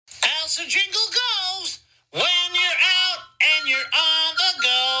else the jingle goes. When you're out and you're on the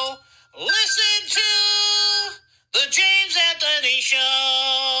go, listen to the James Anthony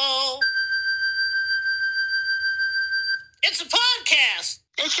Show. It's a podcast.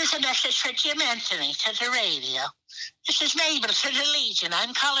 This is a message for Jim Anthony to the radio. This is Mabel to the Legion.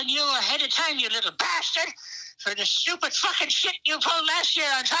 I'm calling you ahead of time, you little bastard, for the stupid fucking shit you pulled last year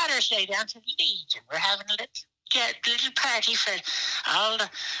on Father's Day down to the Legion. We're having a little party for all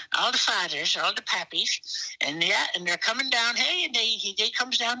the fathers, all the pappies, and they're coming down. Hey, and they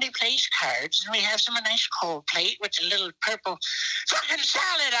comes down, they plays cards, and we have some nice cold plate with a little purple fucking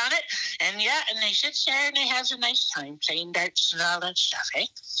salad on it, and they sit there and they have a nice time playing darts and all that stuff, eh?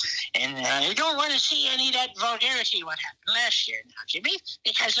 And I don't want to see any of that vulgarity what happened last year now, Jimmy,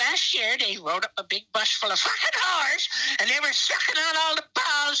 because last year they rode up a big bus full of fucking whores, and they were sucking on all the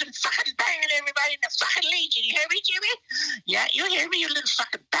balls and fucking banging everybody in the fucking Legion. You hear me, Jimmy? Yeah, you hear me, you little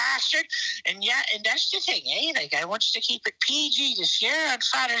fucking bastard. And that's the thing, eh? Like, I want you to keep it PG this year on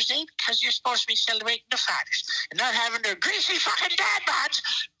Father's Day because you're supposed to be celebrating the fathers and not having their greasy fucking dad bods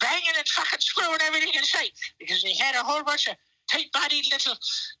banging and fucking screwing everything in sight because they had a whole bunch of tight-bodied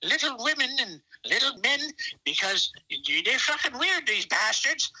little women and little men because they're fucking weird, these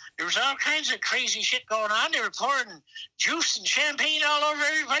bastards. There was all kinds of crazy shit going on. They were pouring juice and champagne all over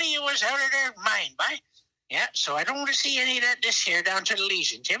everybody. It was out of their mind, bye. Yeah, so I don't want to see any of that this year down to the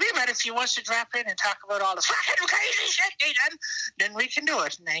Legion, Jimmy. But if you want to drop in and talk about all the fucking crazy shit they done, then we can do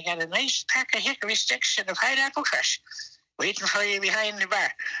it. And I got a nice pack of hickory sticks and a pineapple crush waiting for you behind the bar.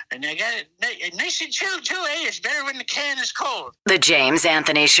 And I got it nice and chilled, too, eh? It's better when the can is cold. The James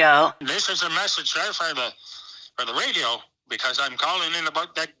Anthony Show. This is a message, sir, for the radio, because I'm calling in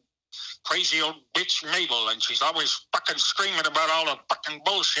about that crazy old bitch Mabel, and she's always fucking screaming about all the fucking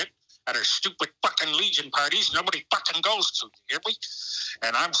bullshit at her stupid fucking Legion parties nobody fucking goes to, you hear me?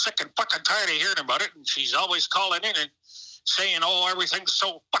 And I'm sick and fucking tired of hearing about it, and she's always calling in and saying, oh, everything's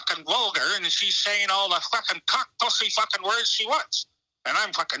so fucking vulgar, and she's saying all the fucking cock pussy fucking words she wants. And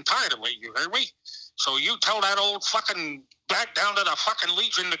I'm fucking tired of it, you hear me? So you tell that old fucking back down to the fucking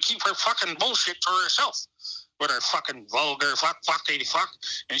Legion to keep her fucking bullshit to herself with her fucking vulgar fuck,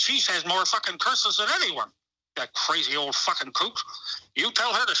 and she says more fucking curses than anyone. That crazy old fucking kook. You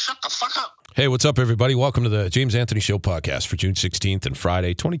tell her to shut the fuck up. Hey, what's up, everybody? Welcome to the James Anthony Show podcast for June 16th and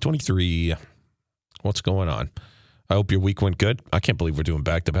Friday, 2023. What's going on? I hope your week went good. I can't believe we're doing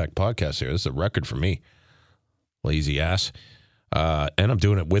back-to-back podcasts here. This is a record for me. Lazy ass. And I'm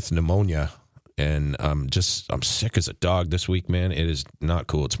doing it with pneumonia. And I'm sick as a dog this week, man. It is not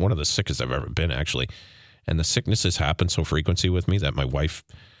cool. It's one of the sickest I've ever been, actually. And the sickness has happened so frequently with me that my wife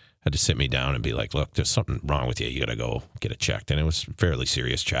had to sit me down and be like, look, there's something wrong with you. You got to go get it checked. And it was a fairly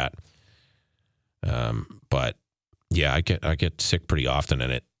serious chat. But yeah, I get sick pretty often,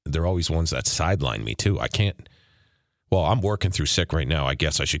 and they're always ones that sideline me too. I'm working through sick right now. I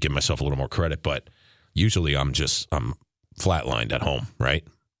guess I should give myself a little more credit, but usually I'm flatlined at home, right?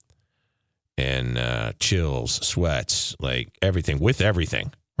 And chills, sweats, like everything, with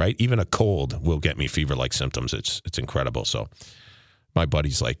everything, right? Even a cold will get me fever-like symptoms. It's incredible. So my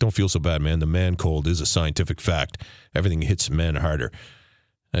buddy's like, don't feel so bad, man. The man cold is a scientific fact. Everything hits men harder.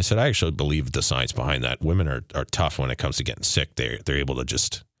 And I said, I actually believe the science behind that. Women are tough when it comes to getting sick. They're able to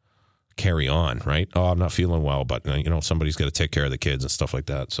just carry on, right? Oh, I'm not feeling well, but somebody's got to take care of the kids and stuff like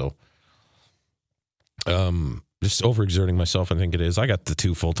that. So just overexerting myself, I think it is. I got the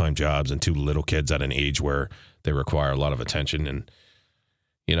 2 full-time jobs and 2 little kids at an age where they require a lot of attention, and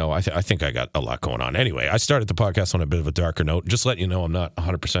I think I got a lot going on. Anyway, I started the podcast on a bit of a darker note. Just let you know I'm not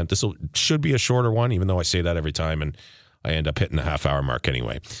 100%. This should be a shorter one, even though I say that every time, and I end up hitting the half-hour mark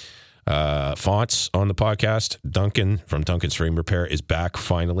anyway. Phonce on the podcast. Duncan from Duncan's Frame Repair is back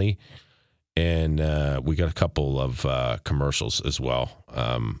finally, and we got a couple of commercials as well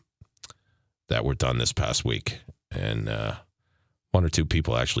that were done this past week, and 1 or 2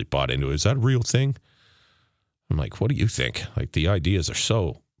 people actually bought into it. Is that a real thing? I'm like, what do you think? Like, the ideas are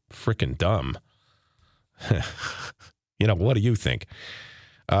so freaking dumb. What do you think?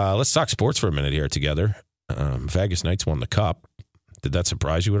 Let's talk sports for a minute here together. Vegas Knights won the Cup. Did that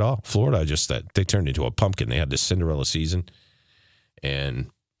surprise you at all? Florida, they turned into a pumpkin. They had this Cinderella season, and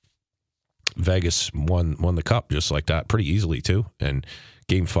Vegas won the Cup just like that, pretty easily too. And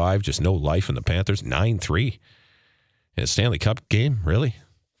Game 5, just no life in the Panthers, 9-3. In a Stanley Cup game, really?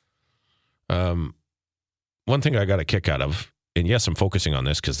 One thing I got a kick out of, and yes, I'm focusing on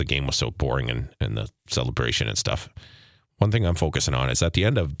this because the game was so boring and the celebration and stuff. One thing I'm focusing on is at the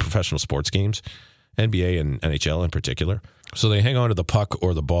end of professional sports games, NBA and NHL in particular, so they hang on to the puck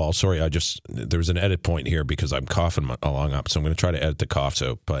or the ball. Sorry, there's an edit point here because I'm coughing along up, so I'm going to try to edit the coughs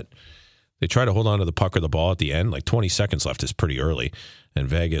out. But They try to hold on to the puck or the ball at the end. Like 20 seconds left is pretty early. And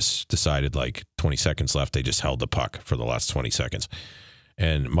Vegas decided like 20 seconds left, they just held the puck for the last 20 seconds.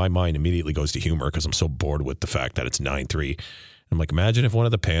 And my mind immediately goes to humor because I'm so bored with the fact that it's 9-3. I'm like, imagine if one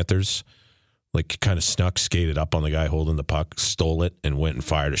of the Panthers like kind of snuck, skated up on the guy holding the puck, stole it, and went and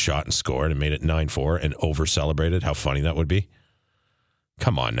fired a shot and scored and made it 9-4 and over-celebrated. How funny that would be.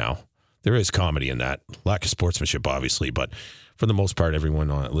 Come on now. There is comedy in that. Lack of sportsmanship, obviously, but for the most part, everyone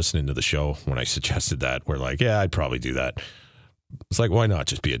listening to the show, when I suggested that, we're like, yeah, I'd probably do that. It's like, why not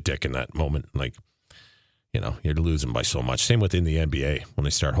just be a dick in that moment? Like, you know, you're losing by so much. Same within the NBA. When they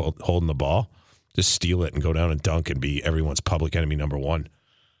start holding the ball, just steal it and go down and dunk and be everyone's public enemy number one.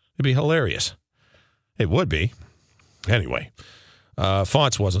 It'd be hilarious. It would be. Anyway,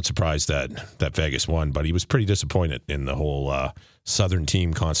 Phonce wasn't surprised that Vegas won, but he was pretty disappointed in the whole Southern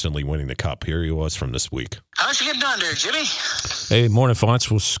team constantly winning the cup. Here he was from this week. How'd you get done there, Jimmy? Hey, morning, Phonce.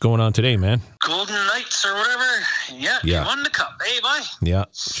 What's going on today, man? Golden Knights or whatever. Yeah, Yeah. they won the cup. Hey, bye. Yeah,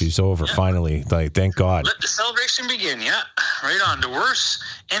 she's over finally. Like, thank God. Let the celebration begin. Yeah, right on. The worst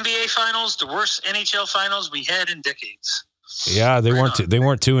NBA finals, the worst NHL finals we had in decades. Yeah, they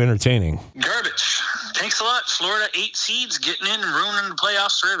weren't too entertaining. Garbage. Thanks a lot, Florida. 8 seeds getting in and ruining the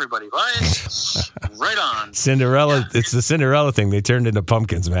playoffs for everybody. Bye. Right on. Cinderella. Yeah. It's the Cinderella thing. They turned into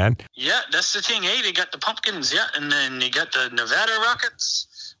pumpkins, man. Yeah, that's the thing. Hey, they got the Pumpkins. Yeah, and then they got the Nevada Rockets.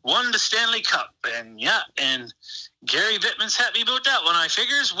 Won the Stanley Cup, and Gary Bettman's happy about that one. I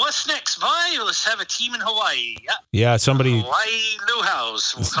figures, what's next? Bye. Let's have a team in Hawaii. Yeah. Yeah, somebody. Hawaii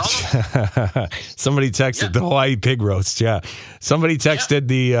Luau's, we'll call them. Somebody texted the Hawaii pig roast. Yeah, somebody texted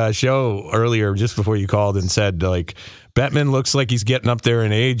the show earlier just before you called and said like, Bettman looks like he's getting up there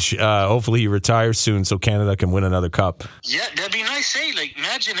in age. Hopefully he retires soon so Canada can win another cup. Yeah, that'd be nice, eh? Like,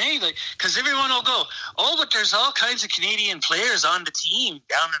 imagine, eh? Like, because everyone will go, oh, but there's all kinds of Canadian players on the team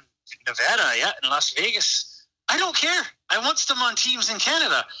down in Nevada, in Las Vegas. I don't care. I want them on teams in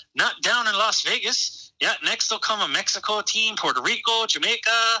Canada, not down in Las Vegas. Yeah, next will come a Mexico team, Puerto Rico, Jamaica,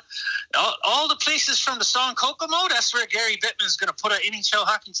 all the places from the song Kokomo. That's where Gary Bettman's going to put an NHL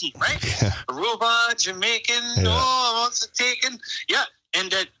hockey team, right? Yeah. Aruba, Jamaican, I want to taken. Yeah, and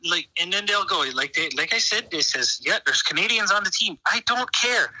that and then they'll go like I said. They says, there's Canadians on the team. I don't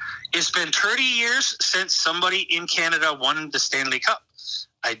care. It's been 30 years since somebody in Canada won the Stanley Cup.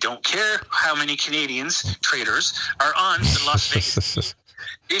 I don't care how many Canadians, traders, are on the Las Vegas.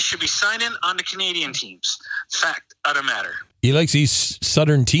 They should be signing on the Canadian teams. Fact of the matter. He likes these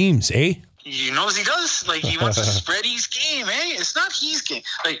Southern teams, eh? You know he does. Like, he wants to spread his game, eh? It's not his game.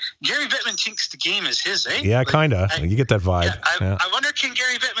 Like, Gary Bettman thinks the game is his, eh? Yeah, like, kind of. You get that vibe. Yeah, I wonder, can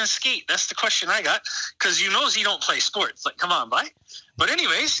Gary Bettman skate? That's the question I got. Because he don't play sports. Like, come on, bye. But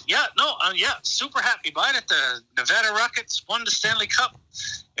anyways, super happy by it. That the Nevada Rockets won the Stanley Cup.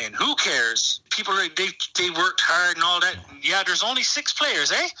 And who cares? People, they worked hard and all that. Yeah, there's only 6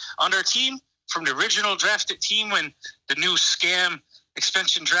 players, eh? On their team from the original drafted team when the new scam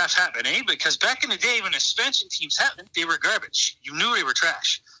expansion draft happened, eh? Because back in the day when expansion teams happened, they were garbage. You knew they were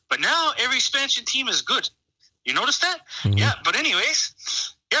trash. But now every expansion team is good. You notice that? Mm-hmm. Yeah, but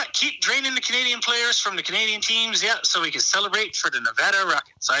anyways, keep draining the Canadian players from the Canadian teams, so we can celebrate for the Nevada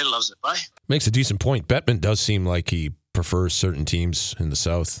Rockets. I loves it. Bye. Makes a decent point. Bettman does seem like he prefers certain teams in the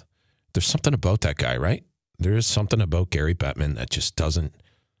South. There's something about that guy, right? There is something about Gary Bettman that just doesn't,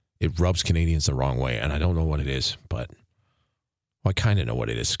 it rubs Canadians the wrong way. And I don't know what it is, but I kind of know what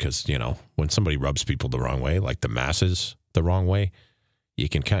it is because, when somebody rubs people the wrong way, like the masses the wrong way, you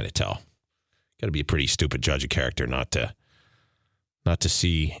can kind of tell. Got to be a pretty stupid judge of character not to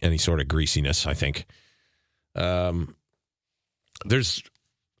see any sort of greasiness, I think. I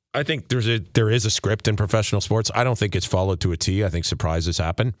think there is a script in professional sports. I don't think it's followed to a T. I think surprises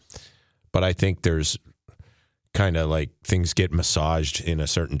happen. But I think there's kind of like things get massaged in a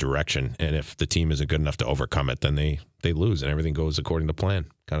certain direction. And if the team isn't good enough to overcome it, then they lose and everything goes according to plan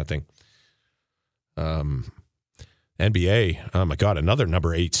kind of thing. NBA, oh my God, another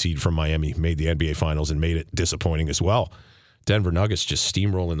number 8 seed from Miami made the NBA Finals and made it disappointing as well. Denver Nuggets just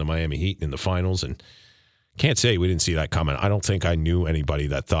steamrolling the Miami Heat in the finals, and can't say we didn't see that coming. I don't think I knew anybody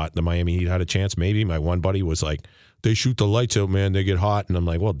that thought the Miami Heat had a chance. Maybe my one buddy was like, they shoot the lights out, man. They get hot. And I'm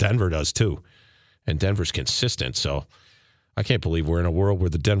like, well, Denver does too. And Denver's consistent. So I can't believe we're in a world where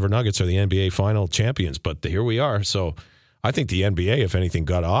the Denver Nuggets are the NBA final champions. But here we are. So I think the NBA, if anything,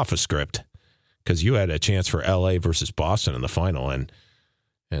 got off a script because you had a chance for LA versus Boston in the final. And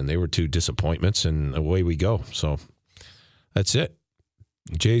they were 2 disappointments, and away we go. So that's it.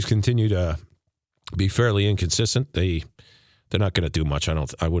 Jays continue to be fairly inconsistent. They're not going to do much.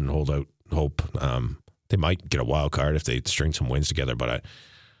 I wouldn't hold out hope. They might get a wild card if they string some wins together, but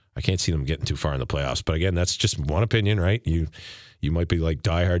I can't see them getting too far in the playoffs. But again, that's just one opinion, right? You might be like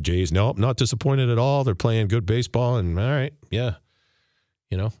diehard Jays. Nope, not disappointed at all. They're playing good baseball, and all right, yeah.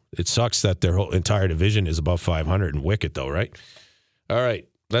 You know, it sucks that their whole entire division is above 500 and wicked, though, right? All right,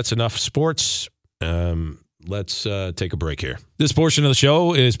 that's enough sports. Let's take a break here. This portion of the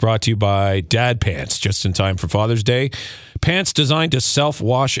show is brought to you by Dad Pants, just in time for Father's Day. Pants designed to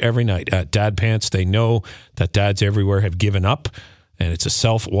self-wash every night. At Dad Pants, they know that dads everywhere have given up, and it's a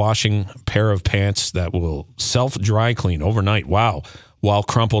self-washing pair of pants that will self-dry clean overnight, while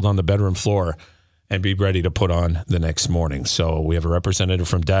crumpled on the bedroom floor and be ready to put on the next morning. So we have a representative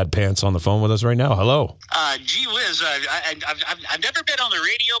from Dad Pants on the phone with us right now. Hello. Gee whiz, I've never been on the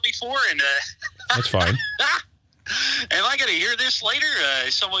radio before, and that's fine. Am I going to hear this later?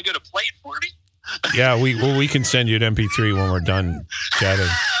 Is someone going to play it for me? Yeah, we can send you an MP3 when we're done chatting.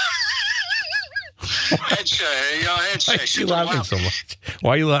 Why are you laughing so much?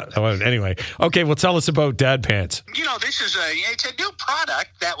 Why are you laughing? Anyway, okay, well, tell us about Dad Pants. You know, this is it's a new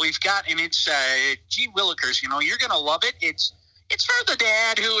product that we've got, and it's gee willikers. You know, you're going to love it. It's for the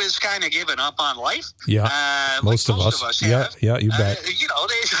dad who is kind of given up on life. Yeah, most of us have. Yeah, you bet. You know,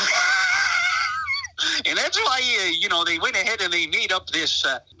 and that's why, they went ahead and they made up this,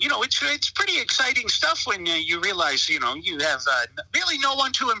 it's pretty exciting stuff when you realize, you have really no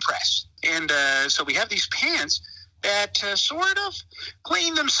one to impress. And so we have these pants that sort of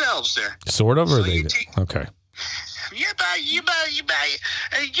clean themselves there. Sort of, or so they? Okay. You buy.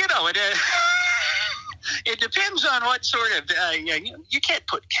 It depends on what sort of, you can't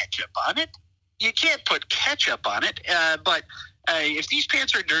put ketchup on it. But if these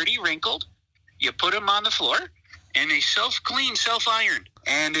pants are dirty, wrinkled, you put them on the floor, and they self-clean, self-iron.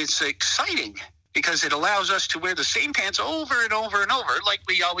 And it's exciting because it allows us to wear the same pants over and over and over like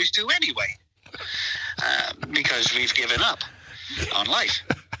we always do anyway, because we've given up on life.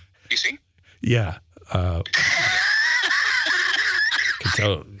 You see? Yeah. Can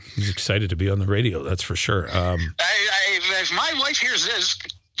tell he's excited to be on the radio, that's for sure. If my wife hears this,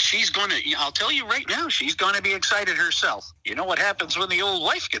 I'll tell you right now, she's going to be excited herself. You know what happens when the old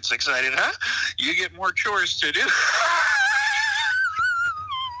wife gets excited, huh? You get more chores to do.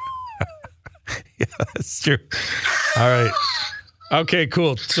 Yeah, that's true. All right. Okay,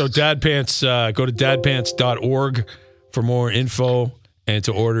 cool. So Dad Pants, go to dadpants.org for more info and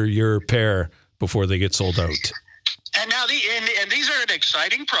to order your pair before they get sold out. And now these are an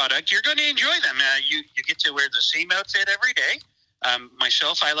exciting product. You're going to enjoy them. You get to wear the same outfit every day.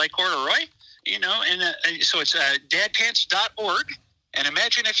 Myself, I like corduroy, and so it's dadpants.org. And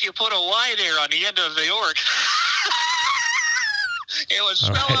imagine if you put a Y there on the end of the org. It would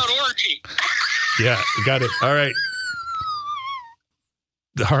spell out orgy. Yeah, you got it. All right.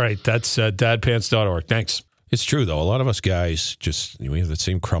 All right, that's dadpants.org. Thanks. It's true, though. A lot of us guys we have the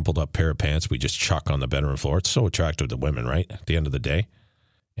same crumpled up pair of pants we just chuck on the bedroom floor. It's so attractive to women, right? At the end of the day.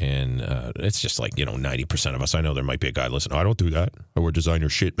 And it's just like, 90% of us. I know there might be a guy listening. I don't do that. I wear designer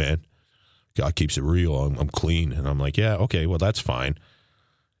shit, man. God keeps it real. I'm clean. And I'm like, yeah, okay, well, that's fine.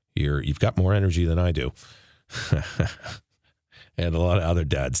 You've got more energy than I do. And a lot of other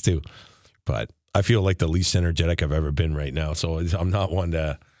dads, too. But I feel like the least energetic I've ever been right now. So I'm not one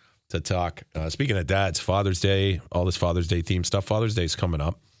to talk. Speaking of dads, Father's Day, all this Father's Day theme stuff. Father's Day's coming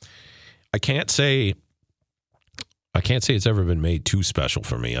up. I can't say it's ever been made too special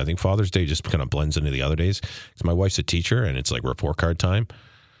for me. I think Father's Day just kind of blends into the other days. Because my wife's a teacher, and it's like report card time.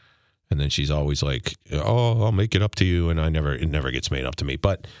 And then she's always like, "Oh, I'll make it up to you," and it never gets made up to me.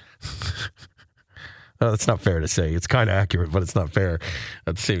 But that's not fair to say. It's kind of accurate, but it's not fair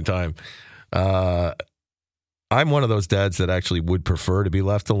at the same time. I'm one of those dads that actually would prefer to be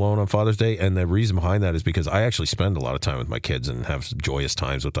left alone on Father's Day. And the reason behind that is because I actually spend a lot of time with my kids and have joyous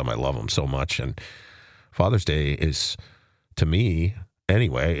times with them. I love them so much. And Father's Day is, to me,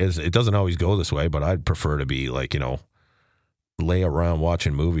 anyway, it doesn't always go this way, but I'd prefer to be like, lay around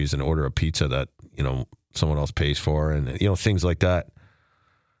watching movies and order a pizza that, someone else pays for and, things like that.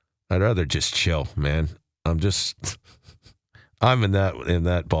 I'd rather just chill, man. I'm in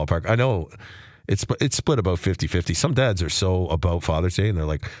that ballpark. I know it's split about 50-50. Some dads are so about Father's Day and they're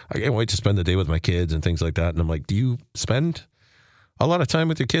like, I can't wait to spend the day with my kids and things like that. And I'm like, do you spend a lot of time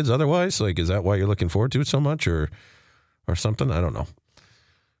with your kids otherwise? Like, is that why you're looking forward to it so much or something? I don't know.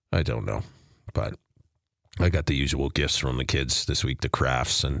 But I got the usual gifts from the kids this week, the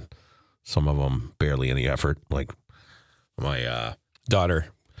crafts, and some of them barely any effort. Like my daughter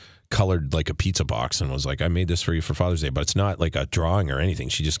colored like a pizza box and was like, I made this for you for Father's Day, but it's not like a drawing or anything.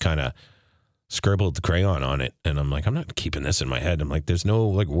 She just kind of scribbled the crayon on it. And I'm like, I'm not keeping this in my head. I'm like, there's no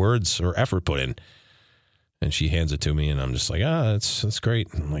like words or effort put in. And she hands it to me, and I'm just like, that's great.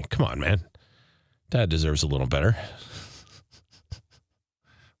 I'm like, come on, man. Dad deserves a little better.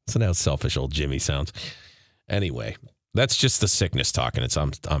 So now selfish old Jimmy sounds. Anyway, that's just the sickness talking.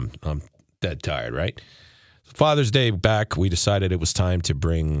 I'm dead tired, right? Father's Day back, we decided it was time to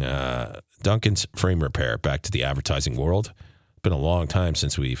bring Duncan's Frame Repair back to the advertising world. It's been a long time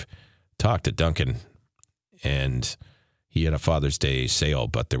since we've talked to Duncan, and he had a Father's Day sale,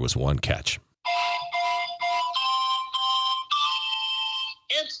 but there was one catch.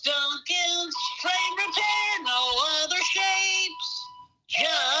 It's Duncan's Frame Repair, no other shapes,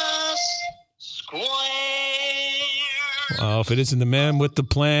 just square. Well, if it isn't the man with the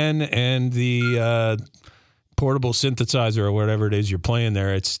plan and the portable synthesizer or whatever it is you're playing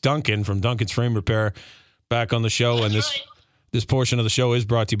there, it's Duncan from Duncan's Frame Repair back on the show. That's and this portion of the show is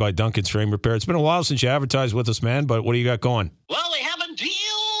brought to you by Duncan's Frame Repair. It's been a while since you advertised with us, man, but what do you got going? Well, we have a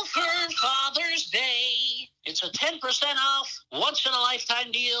deal for Father's Day. It's a 10% off,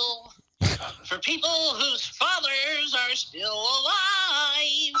 once-in-a-lifetime deal for people whose fathers are still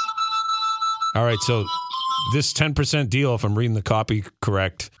alive. All right, so this 10% deal, if I'm reading the copy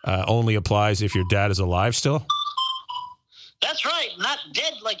correct, only applies if your dad is alive still? That's right, not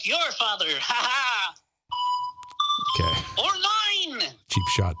dead like your father. Ha ha! Okay. Or mine. Cheap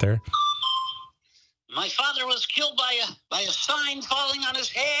shot there. My father was killed by a sign falling on his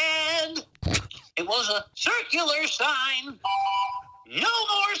head. It was a circular sign. No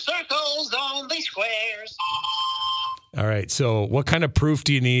more circles, only squares. All right, so what kind of proof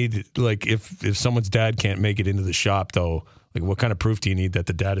do you need, like, if someone's dad can't make it into the shop, though? Like, what kind of proof do you need that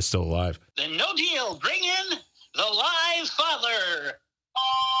the dad is still alive? Then no deal. Bring in the live father.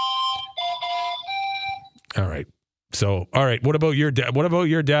 All right. So, all right, what about your dad? What about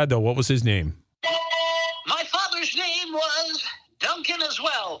your dad, though? What was his name? My father's name was Duncan as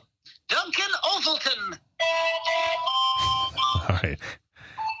well. Duncan Ovalton. All right.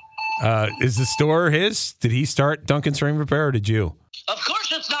 Is the store his? Did he start Duncan's Frame Repair, or did you? Of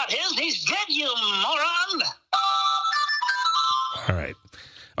course it's not his. He's dead, you moron. All right.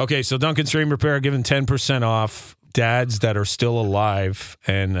 Okay, so Duncan's Frame Repair giving 10% off dads that are still alive,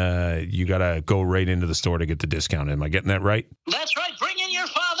 and you got to go right into the store to get the discount. Am I getting that right? That's right. Bring in your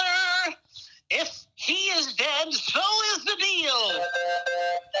father. If he is dead, so is the deal.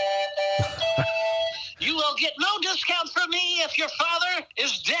 You will get no discount from me if your father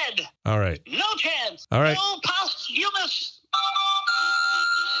is dead. All right. No chance. All right. No posthumous.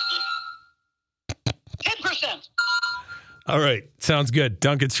 10%. All right. Sounds good.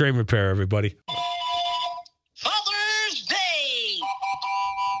 Duncan's Frame Repair, everybody. Father's Day.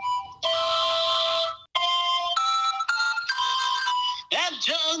 At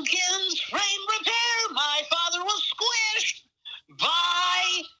Duncan's Frame Repair, my father was squished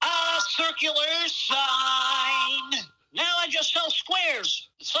by a circular sign. Now I just sell squares.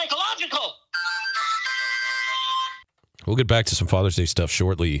 It's psychological. We'll get back to some Father's Day stuff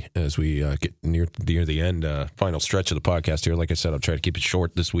shortly as we get near the end, final stretch of the podcast here. Like I said, I'll try to keep it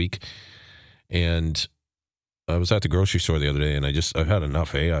short this week. And I was at the grocery store the other day, and I've had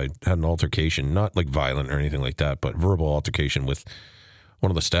enough. I had an altercation, not like violent or anything like that, but verbal altercation with one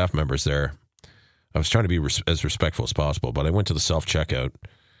of the staff members there. I was trying to be as respectful as possible, but I went to the self-checkout,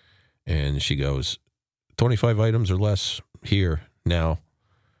 and she goes, 25 items or less here now.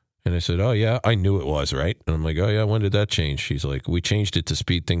 And I said, oh, yeah, I knew it was, right? And I'm like, oh, yeah, when did that change? She's like, we changed it to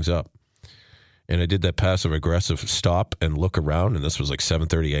speed things up. And I did that passive-aggressive stop and look around, and this was like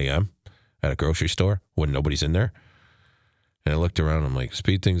 7:30 a.m. at a grocery store when nobody's in there. And I looked around, I'm like,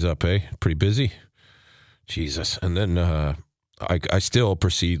 speed things up, eh? Pretty busy? Jesus. And then I still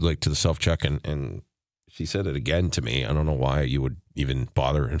proceed like to the self-check, and she said it again to me. I don't know why you would even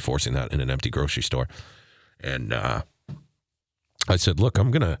bother enforcing that in an empty grocery store. And I said, look,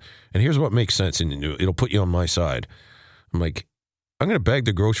 and here's what makes sense, and it'll put you on my side. I'm like, I'm going to bag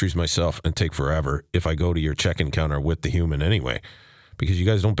the groceries myself and take forever if I go to your check-in counter with the human anyway, because you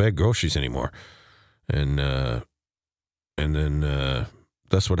guys don't bag groceries anymore. And then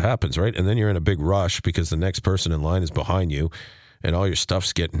that's what happens, right? And then you're in a big rush because the next person in line is behind you, and all your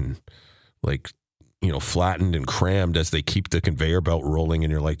stuff's getting like, flattened and crammed as they keep the conveyor belt rolling,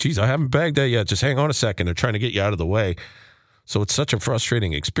 and you're like, geez, I haven't bagged that yet. Just hang on a second. They're trying to get you out of the way. So it's such a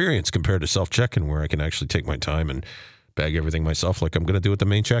frustrating experience compared to self-check-in where I can actually take my time and bag everything myself like I'm going to do with the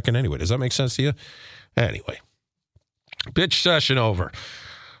main check-in anyway. Does that make sense to you? Anyway, bitch session over.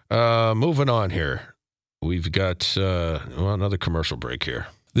 Moving on here. We've got another commercial break here.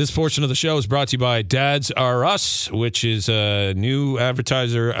 This portion of the show is brought to you by Dads Are Us, which is a new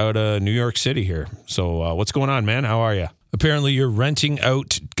advertiser out of New York City here. So what's going on, man? How are you? Apparently, you're renting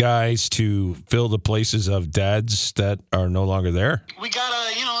out guys to fill the places of dads that are no longer there. We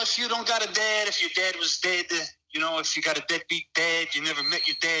gotta, if you don't got a dad, if your dad was dead, if you got a deadbeat dad, you never met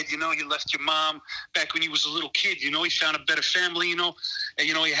your dad, you left your mom back when he was a little kid, he found a better family, and,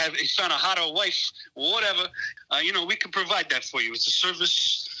 he found a hotter wife, whatever, we can provide that for you. It's a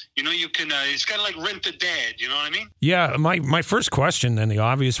service. You can, it's kind of like rent a dad, you know what I mean? Yeah, my first question, and the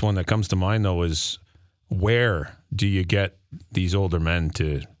obvious one that comes to mind, though, is where do you get these older men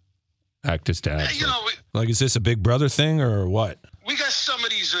to act as dads? Is this a Big Brother thing or what? We got some of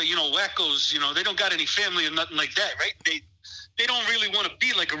these, wackos, they don't got any family or nothing like that, right? They don't really want to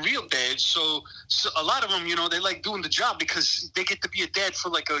be like a real dad. So a lot of them, they like doing the job because they get to be a dad for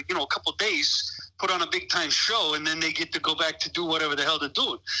like a couple days, put on a big time show, and then they get to go back to do whatever the hell they're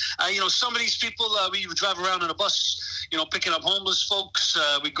doing. Some of these people, we drive around in a bus, picking up homeless folks.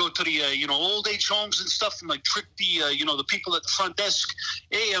 We go to the, old age homes and stuff and like trick the people at the front desk.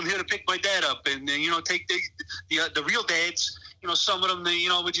 Hey, I'm here to pick my dad up, and take the real dads. Some of them,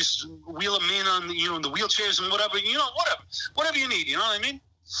 we just wheel them in on, in the wheelchairs and whatever, whatever you need, you know what I mean?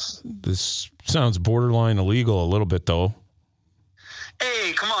 This sounds borderline illegal a little bit, though.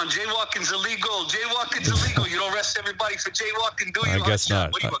 Hey, come on, jaywalking's illegal. Jaywalking's illegal. You don't arrest everybody for jaywalking, do you? I guess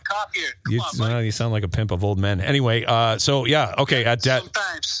not. What are you, a cop here? You sound like a pimp of old men. Anyway, okay.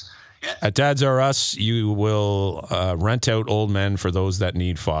 Sometimes. Yeah. At Dads R Us, you will rent out old men for those that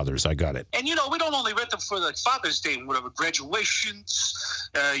need fathers. I got it. And, we don't only rent them for like Father's Day and whatever, graduations,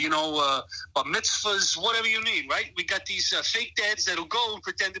 bar mitzvahs, whatever you need, right? We got these fake dads that'll go and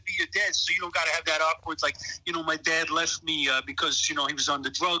pretend to be your dad, so you don't got to have that awkward, like, my dad left me because, he was on the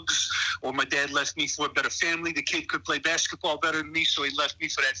drugs, or my dad left me for a better family. The kid could play basketball better than me, so he left me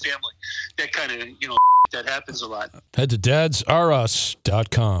for that family. That kind of, that happens a lot. Head to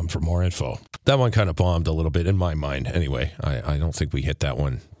dadsrus.com for more info. That one kind of bombed a little bit in my mind. Anyway, I don't think we hit that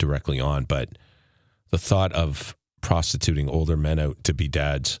one directly on, but the thought of prostituting older men out to be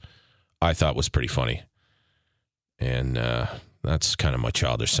dads, I thought was pretty funny. And that's kind of my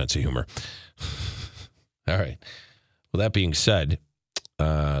childish sense of humor. All right. Well, that being said,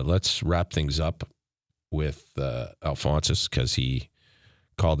 let's wrap things up with Alphonsus, because he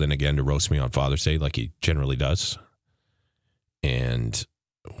called in again to roast me on Father's Day like he generally does, and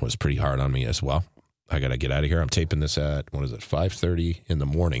was pretty hard on me as well. I got to get out of here. I'm taping this at, 5:30 in the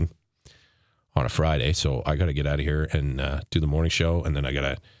morning on a Friday, so I got to get out of here and do the morning show, and then I got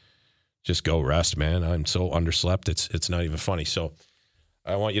to just go rest, man. I'm so underslept, it's not even funny. So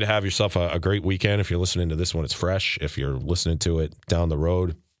I want you to have yourself a great weekend. If you're listening to this when it's fresh, if you're listening to it down the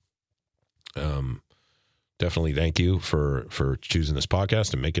road, definitely thank you for choosing this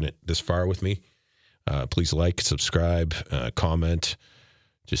podcast and making it this far with me. Please like, subscribe, comment.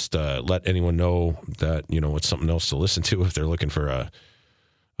 Just let anyone know that, it's something else to listen to if they're looking for a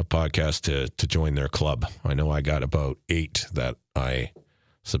podcast to join their club. I know I got about 8 that I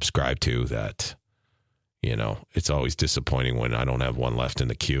subscribe to that, it's always disappointing when I don't have one left in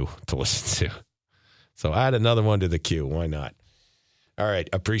the queue to listen to. So add another one to the queue. Why not? All right.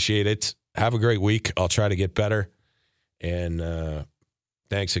 Appreciate it. Have a great week. I'll try to get better. And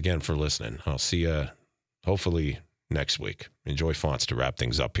thanks again for listening. I'll see you hopefully next week. Enjoy Phonce to wrap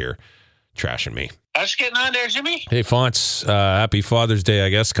things up here, trashing me. How's getting on there, Jimmy? Hey, Phonce. Happy Father's Day, I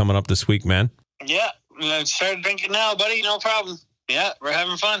guess, coming up this week, man. Yeah. Started drinking now, buddy. No problem. Yeah, we're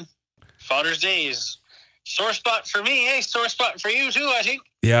having fun. Father's Day is sore spot for me. Hey, sore spot for you, too, I think.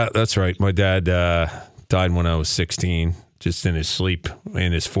 Yeah, that's right. My dad died when I was 16, just in his sleep,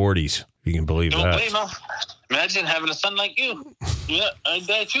 in his 40s. You can believe that. Don't blame him. Imagine having a son like you. Yeah, I'd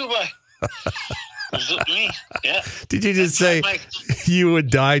die too, boy. It's up to me. Yeah. Did you just say you would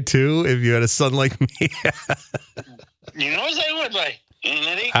die too if you had a son like me? You know what I would, boy. And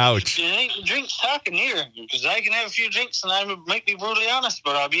it ain't, ouch. It ain't drinks talking here, because I can have a few drinks and I might be brutally honest,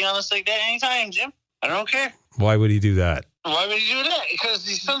 but I'll be honest like that anytime, Jim. I don't care. Why would he do that? Why would he do that? Because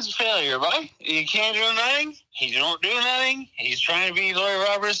his son's a failure, boy. He can't do nothing. He don't do nothing. He's trying to be Lori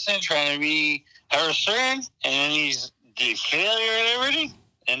Robertson, trying to be Howard Stern, and he's the failure at everything.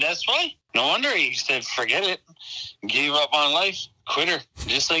 And that's why. No wonder he said, forget it. Gave up on life. Quitter.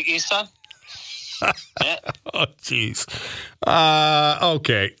 Just like his son. Yeah. Oh, jeez.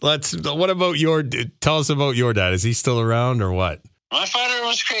 Okay. What about tell us about your dad. Is he still around or what? My father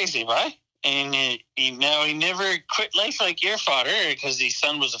was crazy, boy. And he never quit life like your father because his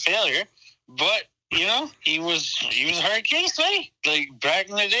son was a failure. But, he was a hard case, right? Like back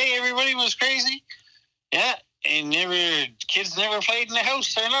in the day, everybody was crazy. Yeah. And kids never played in the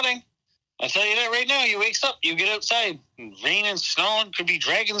house or nothing. I'll tell you that right now. He wakes up, you get outside. Rain and snow, could be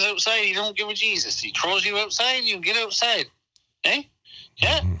dragons outside. He don't give a Jesus. He throws you outside, you get outside. Eh?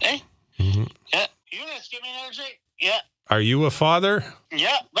 Yeah, eh? Mm-hmm. Yeah. You want to give me another drink? Yeah. Are you a father?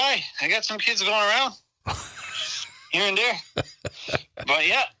 Yeah, bye. I got some kids going around here and there. But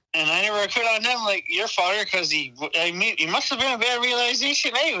yeah, and I never put on them like your father because he must have been a bad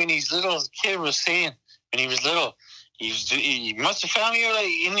realization, when his little kid was saying, when he was little, he must have found you like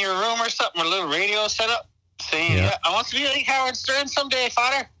in your room or something with a little radio set up saying, yeah, I want to be like Howard Stern someday,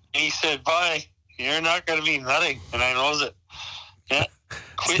 father. And he said, bye, you're not going to be nothing. And I knows it. Yeah.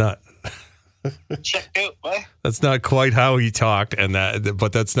 Quit. It's not. Checked out, boy. That's not quite how he talked,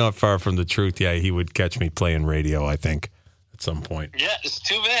 but that's not far from the truth. Yeah, he would catch me playing radio, I think, at some point. Yeah, it's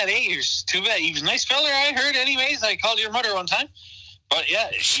too bad, It's too bad. He was a nice fella, I heard. Anyways, I called your mother one time. But yeah,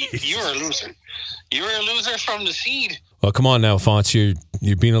 you were a loser. You were a loser from the seed. Well, come on now, Phonce.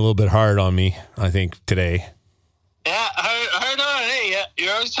 You're being a little bit hard on me, I think, today. Yeah, hard on. Hey, yeah,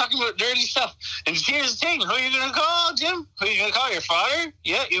 you're always talking about dirty stuff. And here's the thing. Who are you going to call, Jim? Who are you going to call? Your father?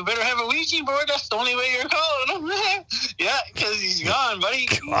 Yeah, you better have a Ouija board. That's the only way you're calling him. Yeah, because he's gone, buddy.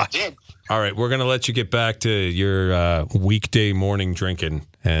 God. He's dead. All right, we're going to let you get back to your weekday morning drinking.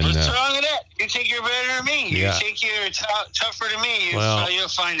 And what's wrong with that? You think you're better than me. Yeah. You think you're tougher than me. Well, you'll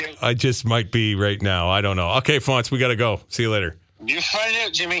find it. I just might be right now. I don't know. Okay, Phonce, we got to go. See you later. You'll find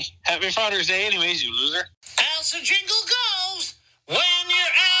out, Jimmy. Happy Father's Day anyways, you loser. As the jingle goes, when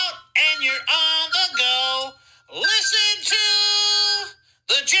you're out and you're on the go, listen to